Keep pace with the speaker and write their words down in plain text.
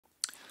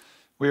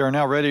We are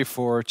now ready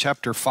for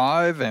Chapter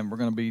 5, and we're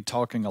going to be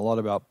talking a lot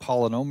about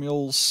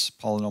polynomials,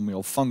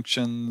 polynomial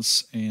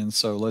functions, and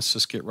so let's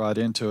just get right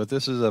into it.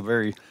 This is a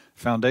very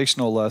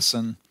foundational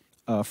lesson.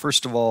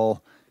 First of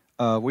all,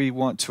 we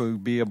want to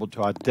be able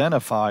to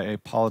identify a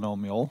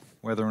polynomial,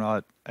 whether or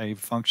not a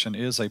function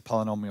is a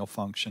polynomial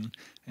function,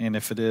 and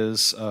if it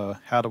is,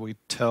 how do we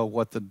tell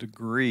what the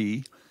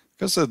degree,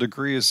 because the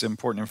degree is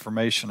important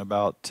information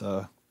about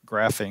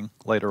graphing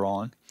later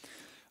on.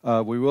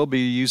 We will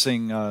be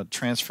using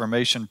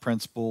transformation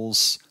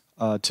principles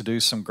to do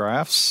some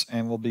graphs,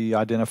 and we'll be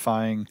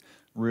identifying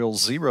real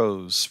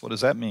zeros. What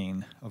does that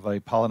mean of a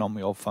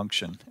polynomial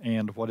function?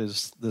 And what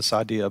is this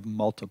idea of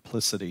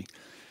multiplicity?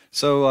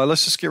 So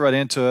let's just get right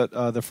into it.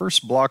 The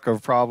first block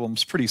of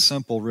problems, pretty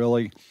simple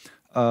really.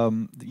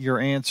 Your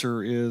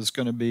answer is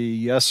going to be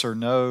yes or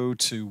no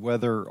to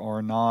whether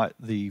or not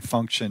the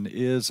function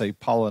is a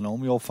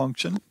polynomial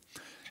function.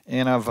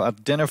 And I've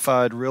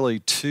identified really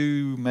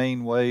two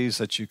main ways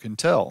that you can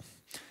tell.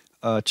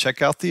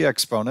 Check out the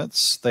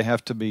exponents. They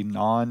have to be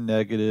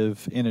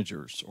non-negative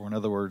integers, or in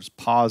other words,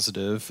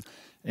 positive.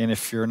 And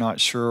if you're not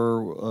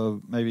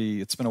sure,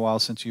 maybe it's been a while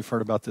since you've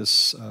heard about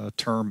this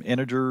term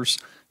integers.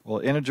 Well,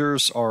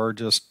 integers are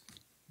just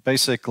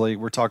basically,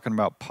 we're talking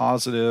about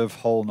positive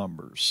whole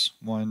numbers.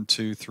 1,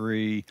 2,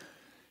 3,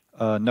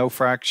 no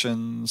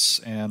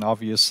fractions, and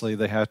obviously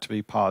they have to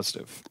be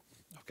positive.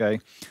 Okay,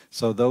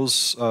 so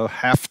those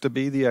have to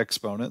be the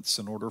exponents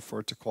in order for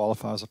it to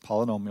qualify as a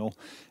polynomial.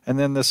 And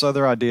then this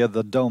other idea,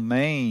 the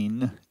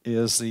domain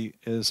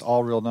is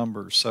all real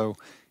numbers. So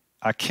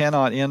I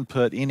cannot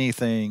input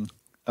anything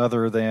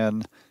other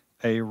than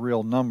a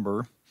real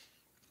number.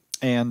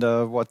 And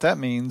what that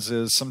means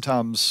is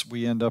sometimes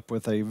we end up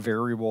with a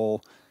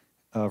variable,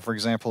 for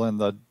example, in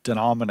the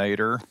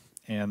denominator,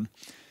 and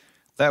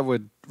that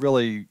would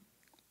really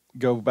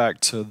go back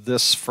to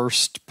this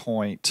first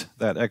point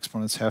that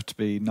exponents have to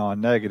be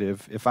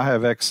non-negative. If I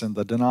have x in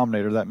the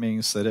denominator, that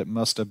means that it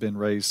must have been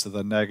raised to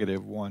the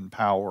 -1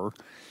 power,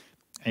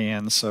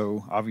 and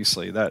so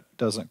obviously that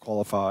doesn't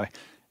qualify.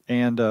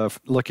 And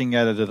looking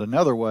at it in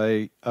another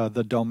way,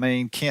 the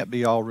domain can't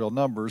be all real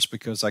numbers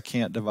because I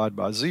can't divide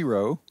by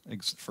 0,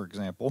 for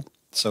example.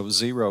 So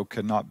 0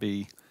 could not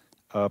be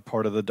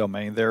part of the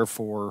domain.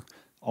 Therefore,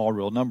 all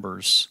real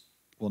numbers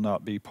will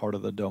not be part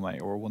of the domain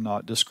or will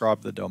not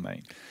describe the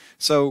domain.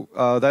 So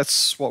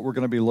that's what we're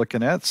going to be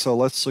looking at. So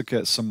let's look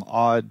at some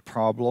odd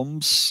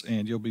problems,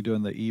 and you'll be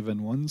doing the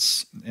even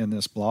ones in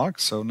this block.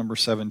 So number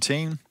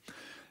 17,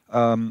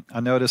 I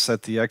notice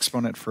that the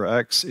exponent for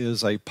x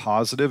is a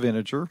positive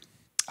integer.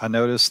 I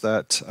notice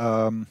that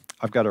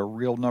I've got a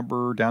real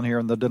number down here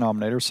in the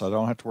denominator, so I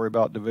don't have to worry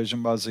about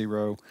division by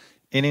 0.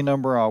 Any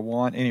number I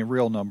want, any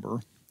real number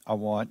I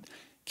want,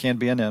 can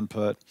be an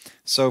input.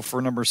 So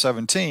for number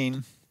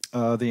 17,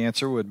 the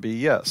answer would be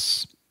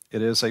yes,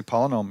 it is a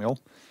polynomial.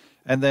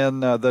 And then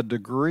the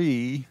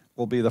degree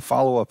will be the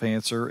follow-up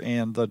answer,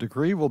 and the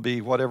degree will be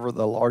whatever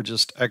the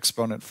largest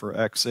exponent for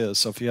x is.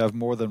 So if you have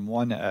more than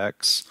one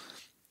x,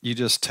 you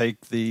just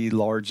take the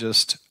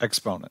largest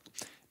exponent.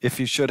 If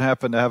you should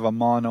happen to have a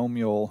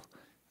monomial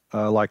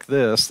like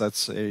this,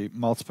 that's a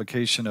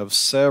multiplication of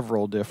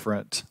several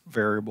different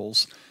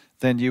variables,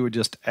 then you would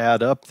just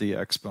add up the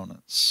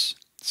exponents.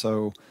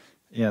 So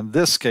in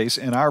this case,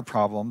 in our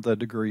problem, the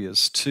degree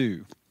is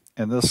 2.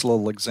 In this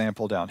little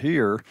example down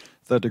here,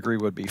 the degree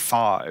would be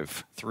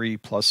 5, 3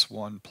 plus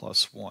 1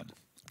 plus 1.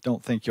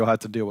 Don't think you'll have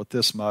to deal with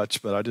this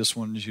much, but I just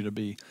wanted you to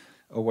be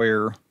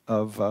aware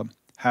of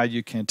how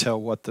you can tell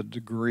what the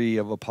degree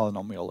of a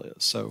polynomial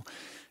is. So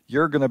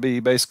you're going to be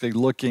basically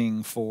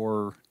looking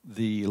for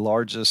the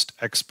largest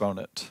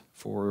exponent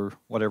for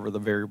whatever the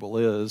variable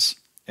is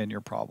in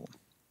your problem.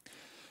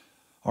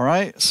 All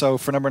right, so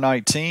for number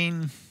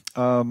 19,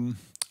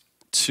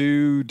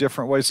 two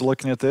different ways of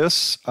looking at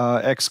this.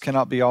 X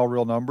cannot be all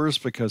real numbers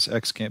because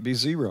x can't be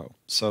 0.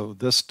 So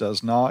this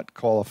does not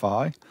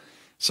qualify.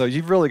 So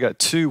you've really got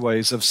two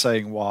ways of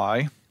saying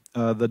why.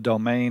 The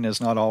domain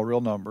is not all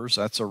real numbers.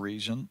 That's a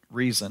reason.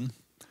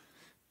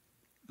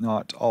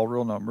 Not all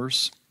real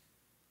numbers.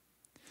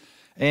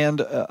 And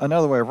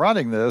another way of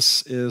writing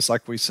this is,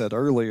 like we said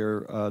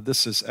earlier,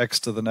 this is x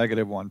to the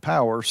 -1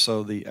 power,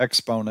 so the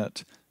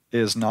exponent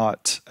is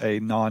not a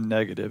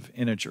non-negative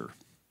integer.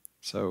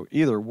 So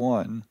either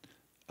one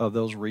of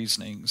those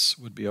reasonings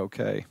would be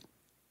okay.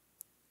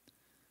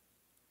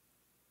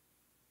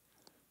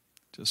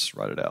 Just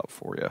write it out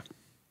for you.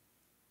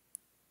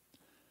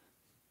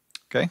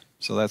 Okay,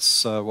 so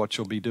that's what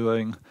you'll be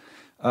doing.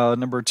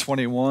 Number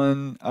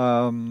 21,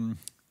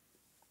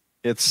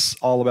 it's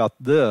all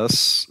about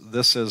this.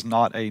 This is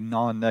not a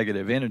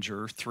non-negative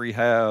integer.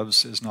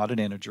 3/2 is not an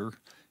integer.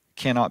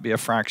 Cannot be a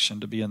fraction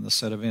to be in the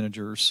set of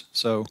integers.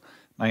 So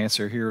my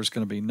answer here is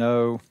going to be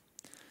no.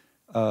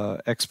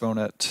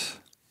 Exponent,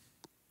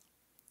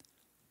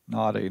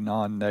 not a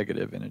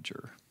non-negative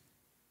integer.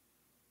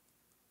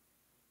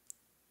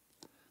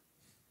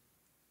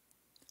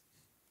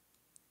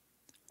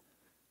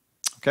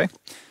 Okay,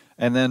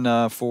 And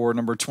then for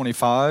number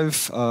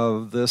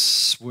 25,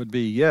 this would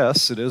be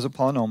yes, it is a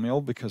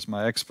polynomial because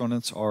my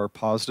exponents are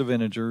positive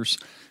integers.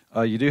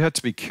 You do have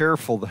to be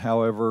careful,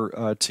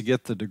 however, to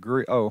get the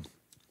degree. We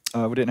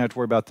didn't have to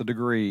worry about the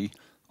degree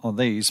on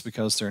these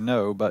because they're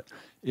no, but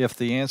if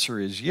the answer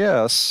is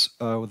yes,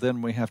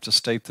 then we have to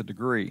state the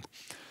degree.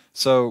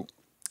 So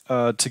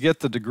to get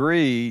the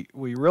degree,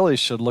 we really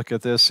should look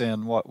at this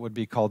in what would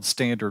be called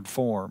standard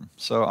form.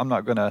 So I'm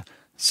not going to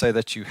say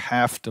that you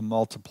have to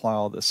multiply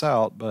all this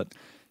out, but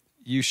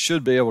you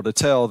should be able to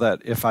tell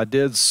that if I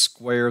did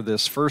square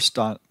this first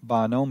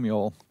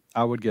binomial,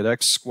 I would get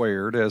x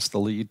squared as the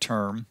lead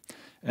term,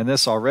 and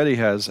this already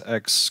has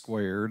x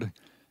squared.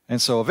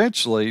 And so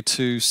eventually,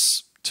 to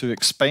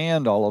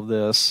expand all of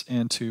this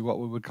into what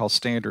we would call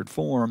standard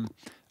form,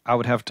 I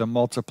would have to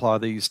multiply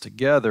these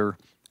together,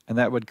 and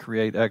that would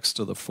create x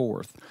to the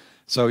fourth.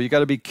 So you got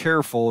to be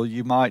careful.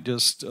 You might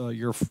just,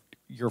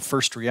 your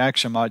first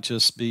reaction might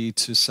just be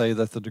to say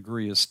that the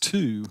degree is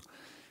 2.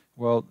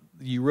 Well,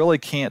 you really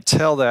can't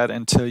tell that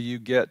until you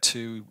get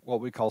to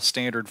what we call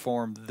standard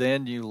form.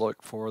 Then you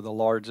look for the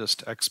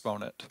largest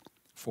exponent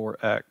for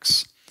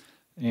x.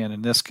 And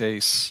in this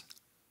case,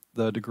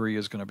 the degree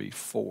is going to be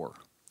 4.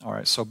 All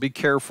right, so be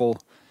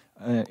careful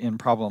in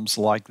problems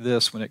like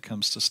this when it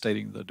comes to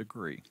stating the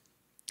degree.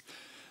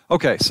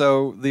 Okay,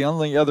 so the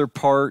only other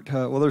part,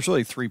 well, there's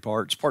really 3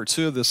 parts. Part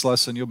 2 of this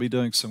lesson, you'll be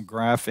doing some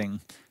graphing.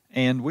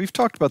 And we've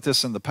talked about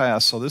this in the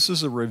past, so this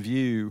is a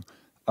review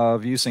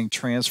of using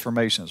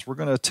transformations. We're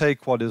going to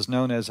take what is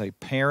known as a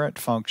parent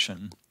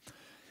function,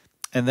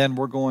 and then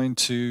we're going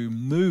to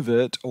move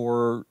it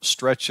or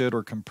stretch it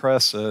or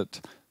compress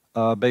it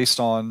based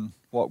on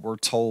what we're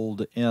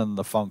told in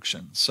the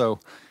function. So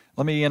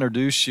let me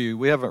introduce you.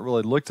 We haven't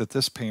really looked at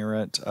this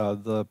parent,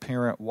 the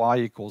parent y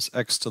equals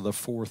x to the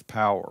 4th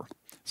power.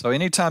 So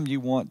anytime you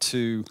want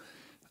to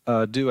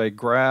do a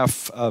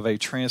graph of a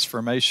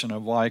transformation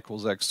of y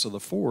equals x to the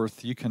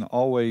 4th, you can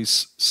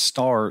always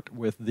start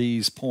with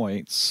these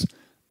points.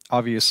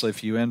 Obviously,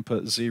 if you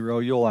input 0,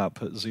 you'll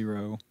output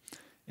 0.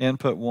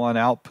 Input 1,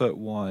 output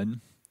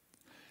 1.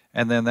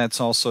 And then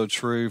that's also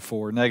true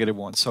for negative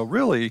 1. So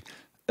really,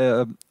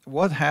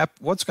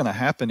 what's going to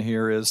happen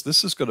here is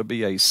this is going to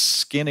be a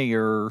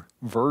skinnier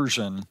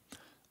version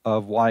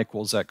of y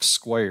equals x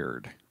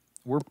squared.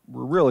 We're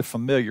really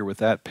familiar with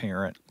that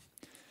parent.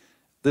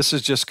 This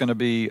is just going to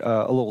be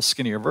a little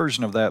skinnier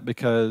version of that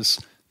because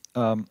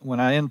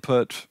when I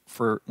input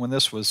when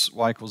this was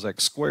y equals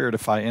x squared,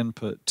 if I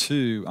input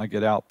 2, I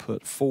get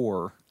output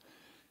 4.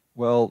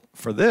 Well,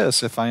 for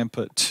this, if I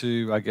input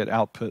 2, I get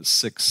output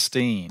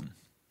 16.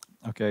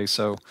 Okay,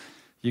 so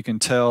you can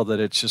tell that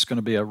it's just going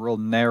to be a real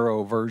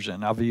narrow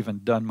version. I've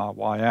even done my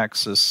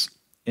y-axis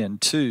in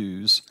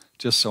 2s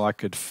just so I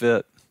could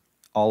fit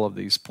all of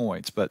these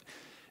points. But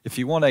if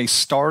you want a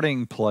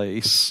starting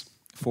place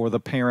for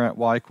the parent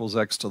y equals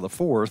x to the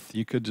 4th,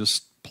 you could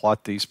just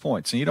plot these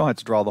points. And you don't have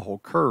to draw the whole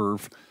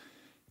curve.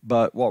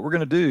 But what we're going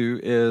to do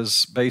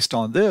is, based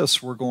on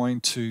this, we're going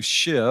to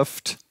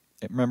shift.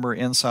 Remember,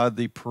 inside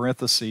the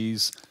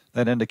parentheses,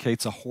 that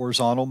indicates a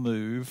horizontal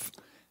move.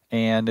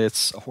 And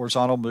its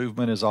horizontal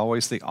movement is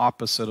always the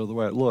opposite of the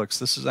way it looks.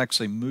 This is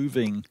actually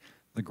moving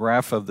the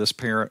graph of this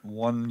parent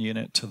 1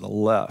 unit to the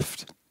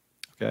left.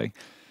 Okay,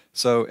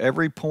 so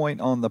every point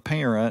on the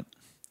parent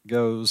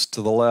goes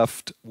to the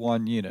left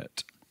 1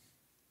 unit.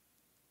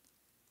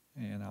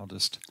 And I'll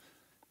just...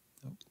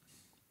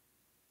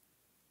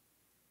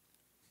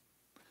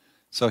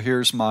 So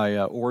here's my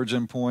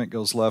origin point,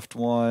 goes left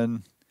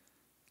 1,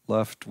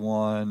 left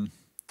 1,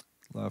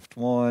 left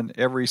 1.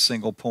 Every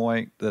single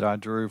point that I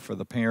drew for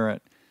the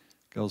parent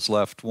goes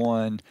left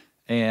 1,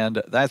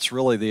 and that's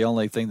really the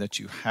only thing that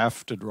you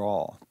have to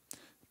draw.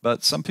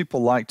 But some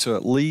people like to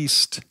at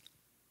least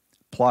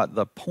plot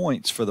the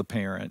points for the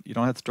parent. You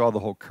don't have to draw the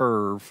whole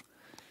curve,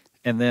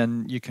 and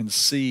then you can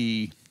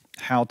see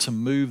how to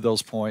move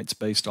those points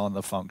based on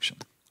the function.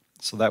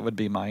 So that would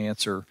be my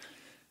answer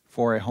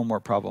for a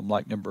homework problem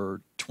like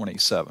number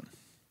 27.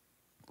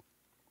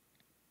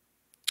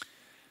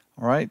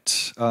 All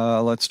right,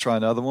 let's try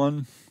another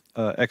one.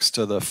 X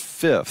to the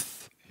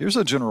 5th. Here's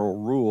a general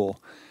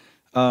rule.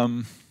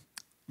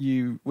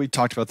 We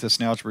talked about this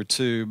in Algebra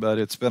 2, but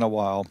it's been a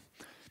while.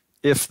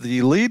 If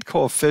the lead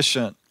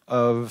coefficient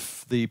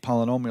of the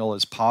polynomial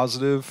is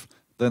positive,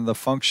 then the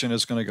function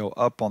is going to go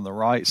up on the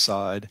right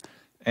side.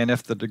 And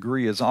if the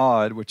degree is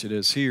odd, which it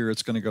is here,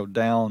 it's going to go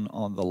down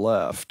on the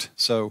left.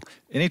 So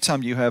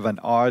anytime you have an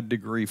odd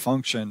degree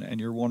function and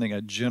you're wanting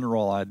a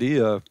general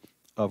idea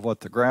of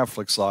what the graph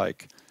looks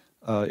like,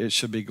 it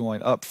should be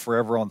going up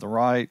forever on the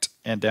right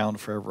and down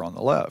forever on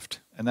the left.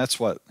 And that's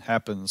what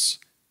happens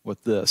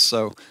with this.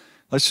 So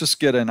let's just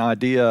get an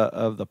idea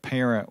of the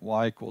parent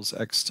y equals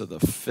x to the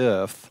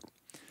 5th.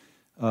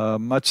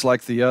 Much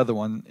like the other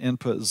one,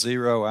 input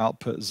 0,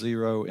 output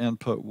 0,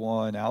 input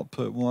 1,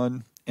 output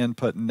 1,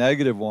 input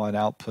negative 1,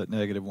 output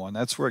negative 1.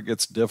 That's where it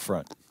gets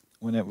different.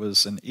 When it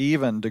was an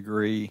even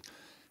degree,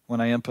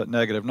 when I input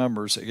negative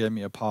numbers, it gave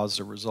me a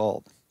positive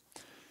result.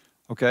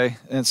 Okay,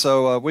 and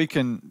so we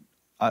can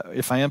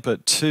if I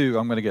input 2,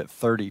 I'm going to get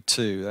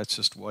 32. That's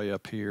just way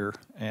up here,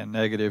 and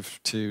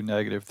 -2,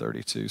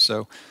 -32.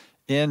 So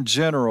in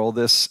general,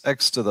 this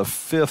x to the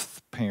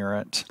 5th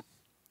parent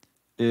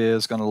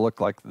is going to look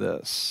like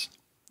this.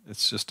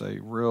 It's just a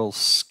real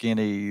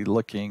skinny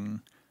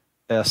looking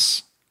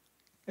S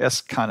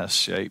kind of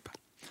shape.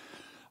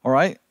 All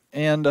right,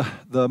 and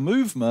the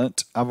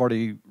movement, I've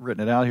already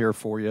written it out here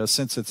for you.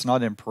 Since it's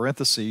not in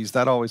parentheses,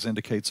 that always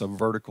indicates a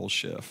vertical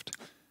shift.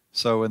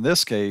 So in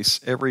this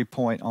case, every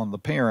point on the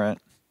parent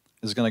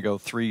is going to go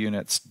 3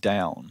 units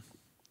down.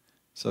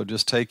 So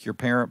just take your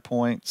parent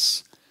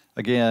points.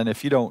 Again,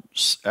 if you don't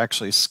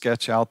actually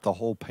sketch out the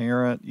whole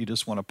parent, you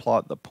just want to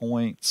plot the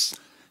points,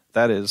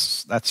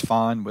 that's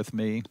fine with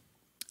me.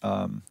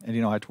 And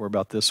you don't have to worry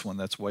about this one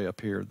that's way up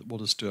here. We'll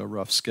just do a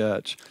rough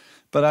sketch.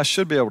 But I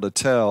should be able to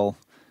tell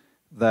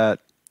that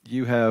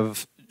you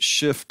have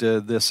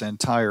shifted this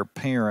entire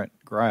parent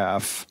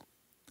graph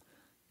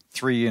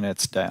 3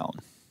 units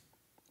down.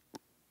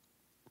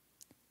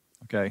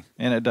 Okay,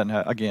 and it doesn't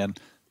have, again,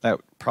 that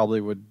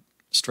probably would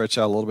stretch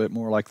out a little bit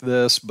more like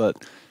this, but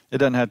it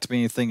doesn't have to be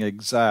anything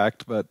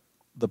exact, but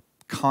the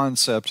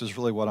concept is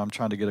really what I'm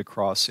trying to get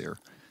across here.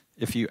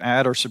 If you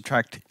add or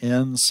subtract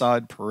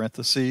inside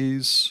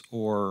parentheses,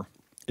 or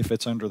if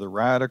it's under the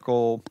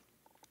radical,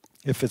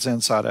 if it's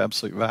inside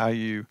absolute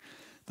value,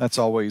 that's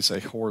always a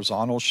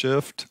horizontal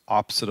shift,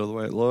 opposite of the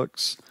way it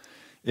looks.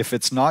 If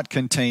it's not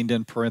contained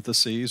in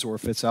parentheses, or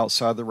if it's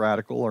outside the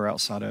radical or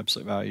outside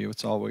absolute value,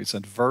 it's always a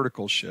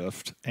vertical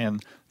shift.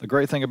 And the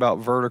great thing about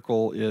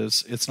vertical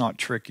is it's not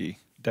tricky.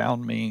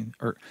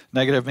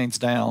 Negative means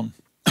down,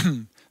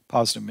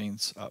 positive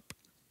means up.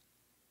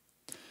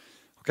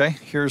 Okay,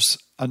 here's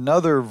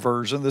another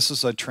version. This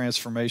is a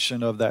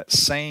transformation of that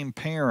same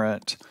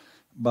parent,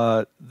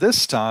 but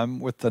this time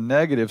with the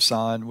negative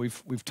sign.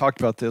 We've talked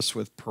about this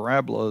with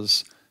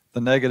parabolas.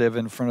 The negative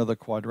in front of the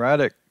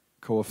quadratic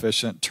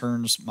coefficient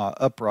turns my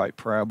upright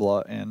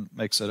parabola and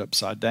makes it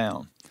upside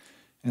down.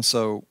 And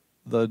so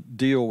the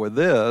deal with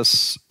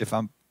this, if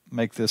I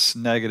make this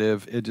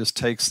negative, it just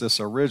takes this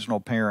original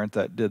parent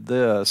that did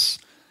this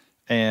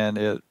and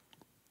it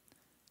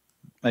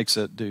makes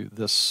it do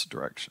this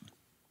direction.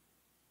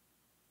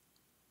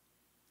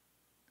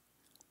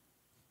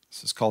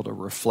 This is called a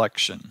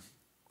reflection.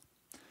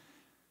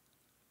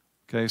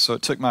 Okay, so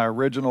it took my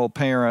original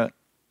parent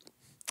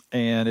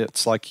and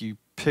it's like you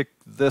pick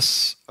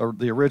this, or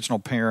the original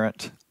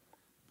parent,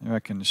 maybe I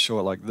can show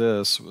it like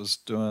this, was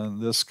doing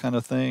this kind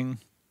of thing.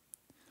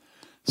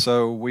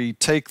 So we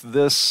take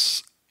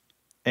this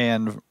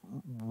and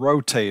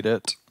rotate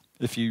it.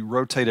 If you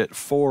rotate it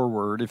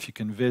forward, if you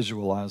can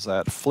visualize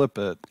that, flip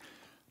it,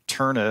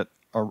 turn it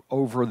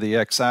over the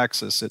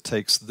x-axis, it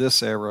takes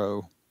this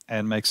arrow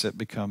and makes it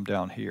become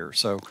down here.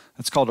 So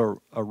that's called a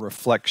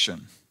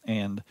reflection.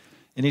 And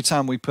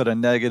anytime we put a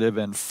negative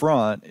in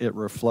front, it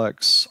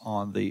reflects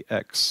on the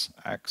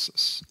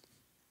x-axis.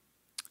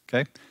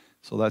 Okay,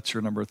 so that's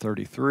your number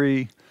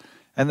 33.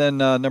 And then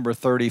number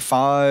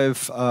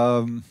 35,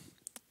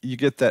 you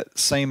get that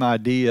same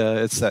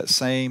idea. It's that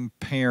same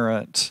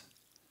parent,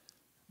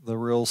 the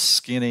real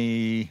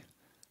skinny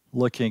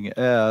looking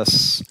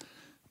S.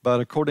 But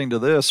according to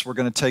this, we're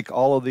going to take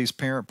all of these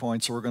parent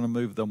points, we're going to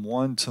move them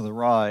 1 to the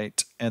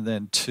right and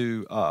then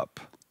 2 up.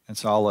 And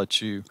so I'll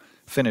let you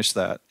finish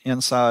that.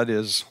 Inside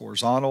is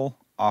horizontal,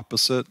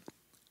 opposite.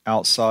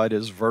 Outside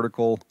is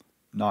vertical,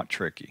 not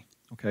tricky.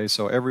 Okay,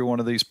 so every one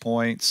of these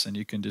points, and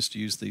you can just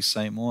use these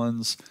same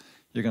ones,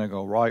 you're going to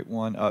go right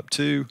 1, up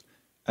 2,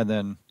 and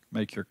then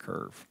make your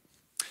curve.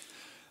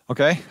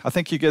 Okay, I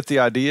think you get the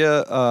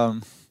idea.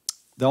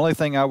 The only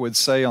thing I would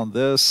say on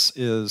this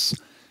is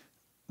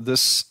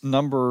this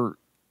number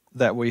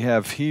that we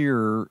have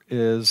here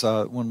is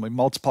when we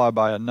multiply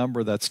by a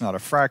number that's not a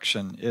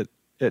fraction,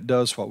 it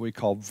does what we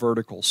call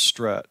vertical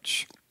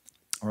stretch.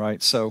 All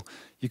right, so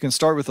you can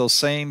start with those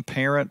same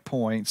parent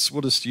points.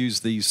 We'll just use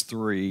these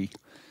 3.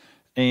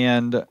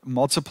 And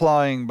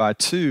multiplying by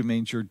 2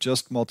 means you're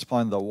just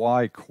multiplying the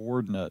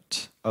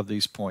y-coordinate of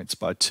these points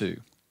by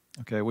 2.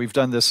 Okay, we've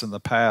done this in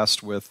the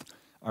past with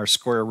our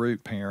square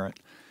root parent.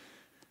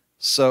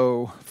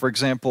 So, for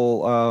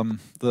example,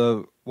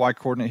 the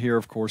y-coordinate here,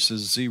 of course,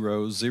 is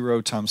 0.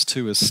 0 times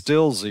 2 is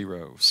still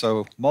 0.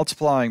 So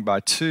multiplying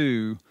by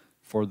 2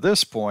 for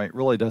this point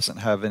really doesn't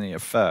have any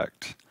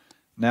effect.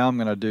 Now I'm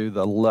going to do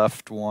the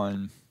left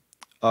 1,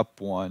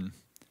 up 1,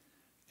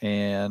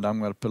 and I'm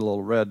going to put a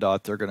little red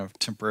dot. They're going to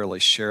temporarily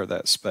share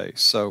that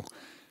space. So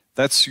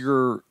that's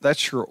your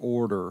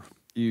order.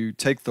 You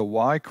take the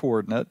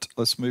y-coordinate.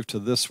 Let's move to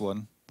this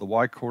one. The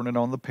y-coordinate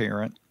on the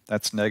parent,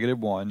 that's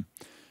 -1.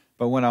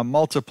 But when I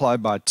multiply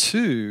by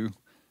 2,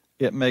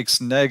 it makes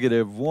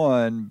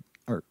 -1,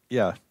 or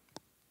yeah,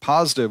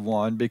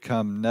 +1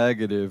 become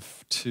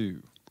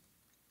 -2.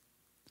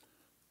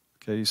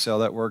 Okay, you see how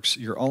that works?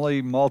 You're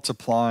only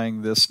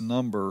multiplying this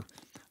number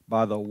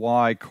by the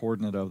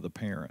y-coordinate of the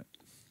parent.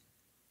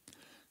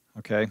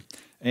 Okay,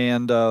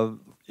 and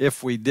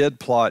if we did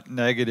plot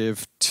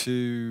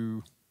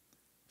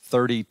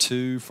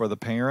 -232 for the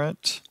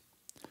parent,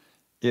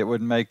 it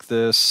would make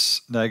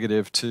this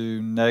negative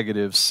 2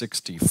 negative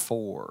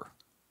 64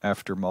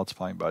 after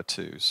multiplying by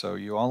 2. So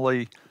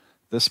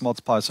this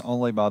multiplies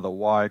only by the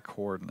y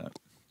coordinate.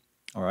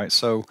 All right,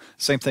 so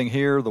same thing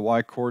here. The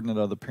y coordinate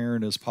of the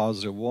parent is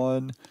positive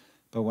 1,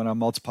 but when I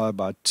multiply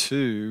by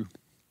 2,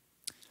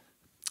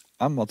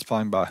 I'm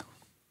multiplying by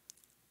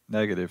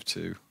negative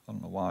 2. I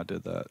don't know why I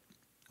did that.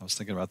 I was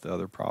thinking about the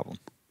other problem.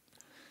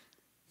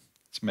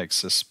 This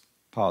makes this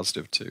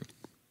positive 2.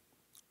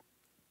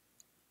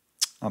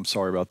 I'm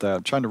sorry about that.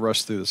 I'm trying to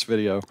rush through this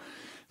video.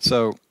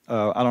 So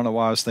I don't know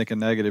why I was thinking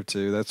negative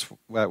 2.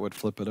 That would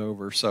flip it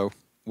over. So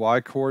y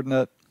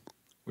coordinate,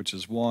 which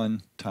is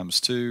 1 times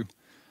 2,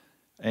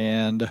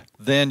 and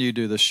then you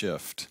do the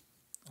shift.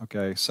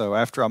 Okay, so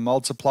after I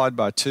multiplied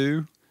by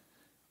 2,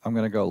 I'm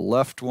going to go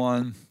left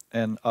 1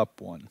 and up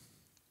 1.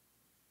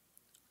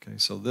 Okay,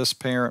 so this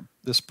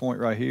point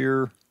right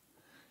here,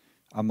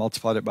 I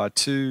multiplied it by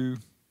 2,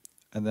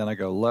 and then I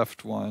go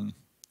left 1,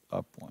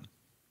 up 1.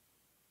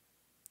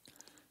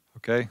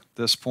 Okay,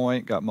 this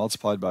point got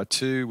multiplied by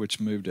 2, which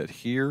moved it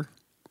here,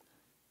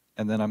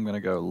 and then I'm going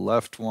to go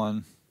left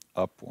 1,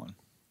 up 1.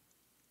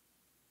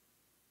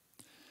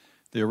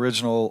 The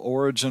original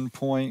origin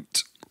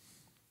point,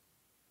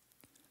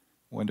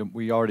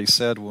 we already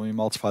said when we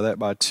multiply that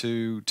by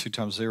 2, 2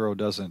 times 0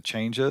 doesn't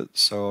change it,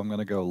 so I'm going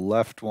to go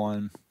left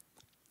 1,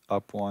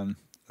 up 1,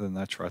 and then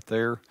that's right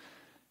there.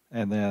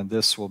 And then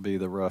this will be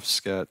the rough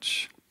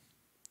sketch.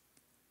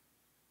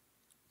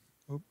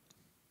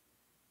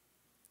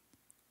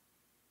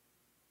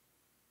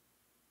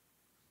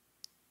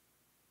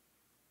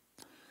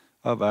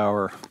 Of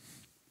our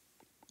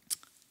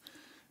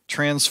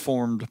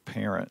transformed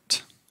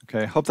parent.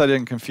 Okay, hope that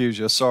didn't confuse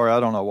you. Sorry, I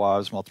don't know why I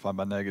was multiplying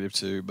by negative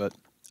 2, but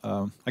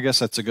I guess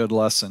that's a good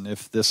lesson.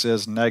 If this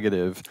is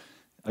negative,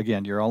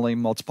 again, you're only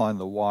multiplying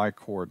the y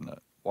coordinate.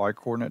 Y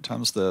coordinate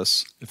times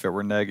this. If it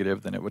were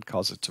negative, then it would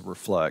cause it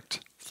to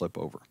flip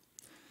over.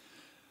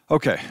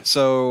 Okay,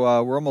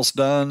 so we're almost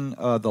done.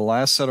 The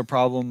last set of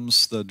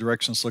problems, the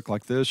directions look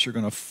like this. You're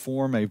going to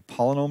form a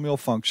polynomial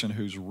function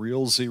whose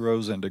real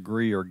zeros and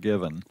degree are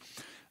given.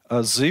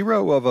 A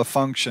zero of a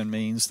function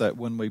means that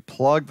when we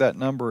plug that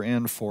number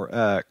in for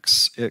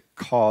x, it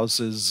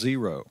causes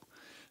 0.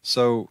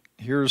 So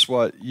here's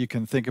what you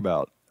can think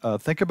about.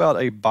 Think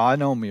about a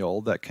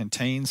binomial that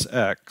contains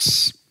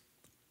x,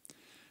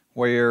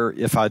 where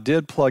if I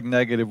did plug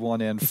negative 1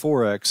 in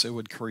for x, it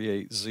would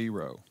create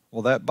 0.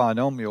 Well, that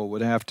binomial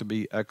would have to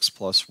be x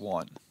plus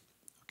 1.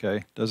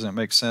 Okay, doesn't it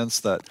make sense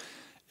that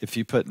if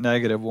you put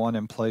negative 1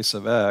 in place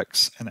of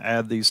x and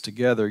add these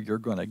together, you're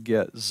going to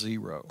get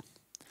 0.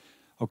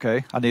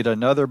 Okay, I need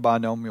another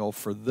binomial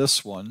for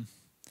this one,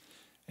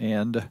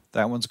 and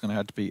that one's going to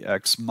have to be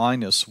x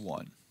minus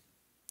 1.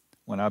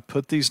 When I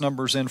put these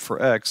numbers in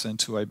for x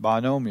into a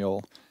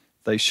binomial,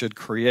 they should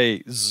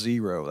create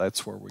 0.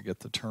 That's where we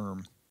get the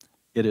term.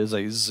 It is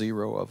a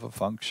 0 of a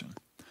function.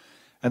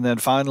 And then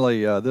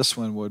finally, this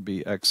one would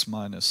be x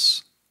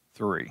minus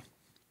 3.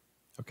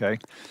 Okay.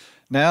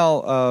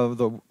 Now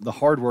the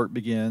hard work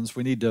begins.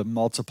 We need to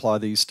multiply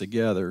these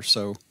together.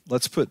 So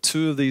let's put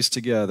 2 of these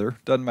together.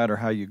 Doesn't matter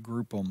how you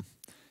group them.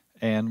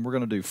 And we're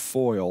going to do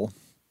FOIL.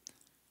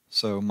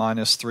 So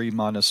minus 3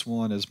 minus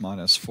 1 is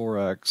minus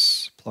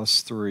 4x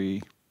plus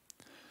 3.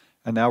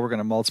 And now we're going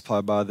to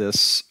multiply by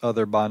this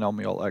other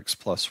binomial x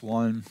plus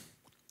 1.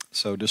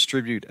 So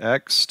distribute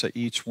x to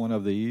each one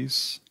of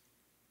these.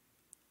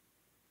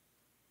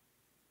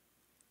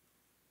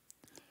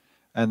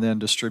 And then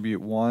distribute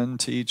 1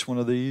 to each one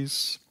of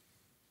these.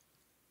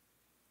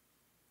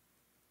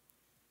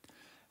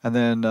 And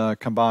then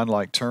combine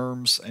like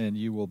terms, and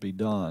you will be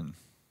done.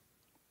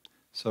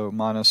 So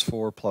minus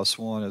 4 plus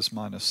 1 is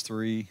minus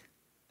 3,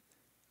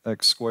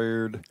 x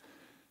squared.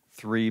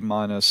 3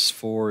 minus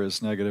 4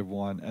 is negative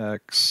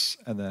 1x,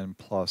 and then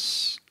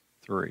plus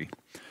 3.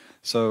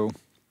 So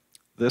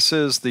this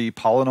is the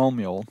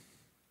polynomial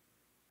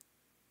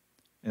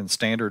in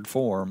standard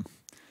form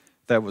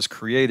that was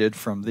created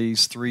from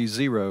these 3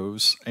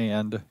 zeros,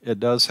 and it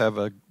does have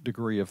a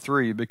degree of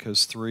 3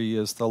 because 3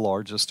 is the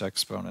largest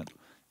exponent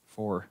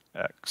for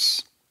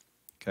x.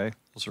 Okay,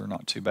 those are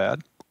not too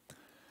bad.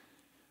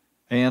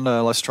 And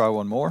let's try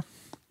one more.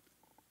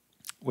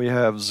 We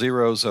have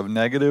zeros of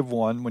negative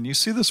 1. When you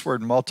see this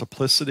word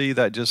multiplicity,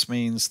 that just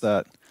means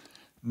that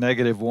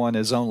negative 1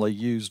 is only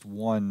used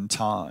one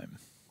time.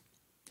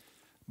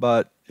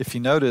 But if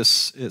you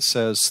notice, it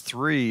says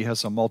 3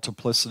 has a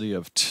multiplicity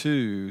of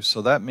 2,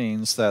 so that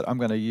means that I'm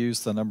going to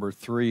use the number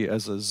 3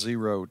 as a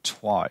 0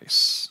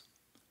 twice.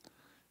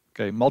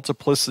 Okay,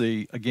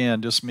 multiplicity,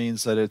 again, just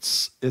means that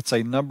it's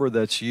a number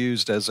that's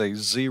used as a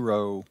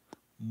 0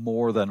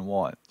 more than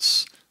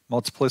once.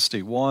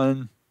 Multiplicity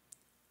 1,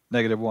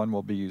 negative 1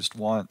 will be used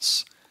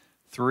once.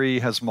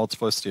 3 has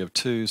multiplicity of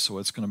 2, so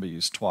it's going to be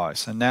used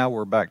twice. And now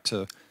we're back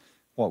to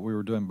what we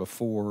were doing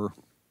before.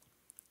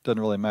 Doesn't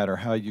really matter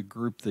how you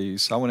group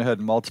these. I went ahead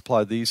and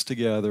multiplied these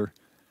together.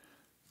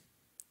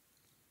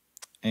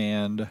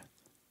 And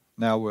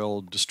now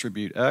we'll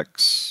distribute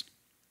x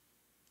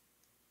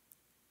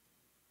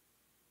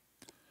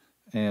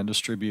and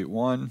distribute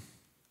 1.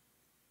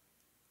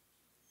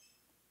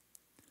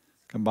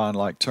 combine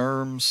like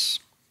terms.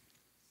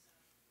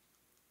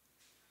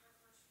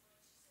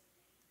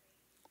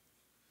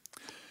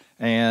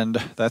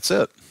 And that's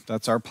it.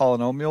 That's our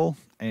polynomial,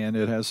 and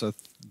it has a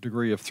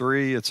degree of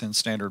 3. It's in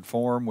standard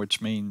form,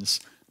 which means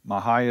my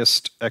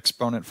highest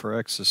exponent for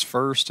x is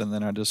first, and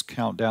then I just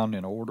count down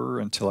in order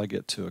until I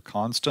get to a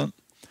constant.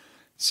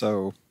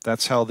 So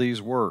that's how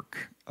these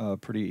work.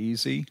 Pretty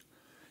easy.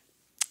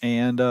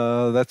 And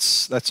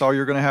that's all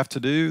you're going to have to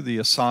do. The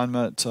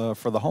assignment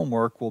for the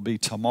homework will be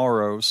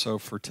tomorrow. So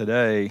for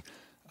today,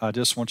 I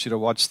just want you to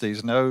watch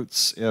these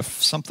notes. If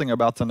something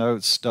about the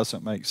notes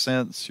doesn't make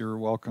sense, you're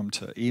welcome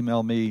to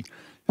email me.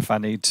 If I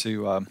need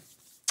to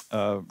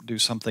do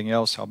something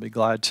else, I'll be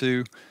glad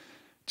to.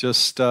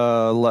 Just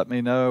let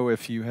me know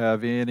if you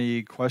have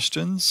any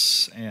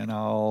questions, and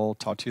I'll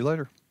talk to you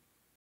later.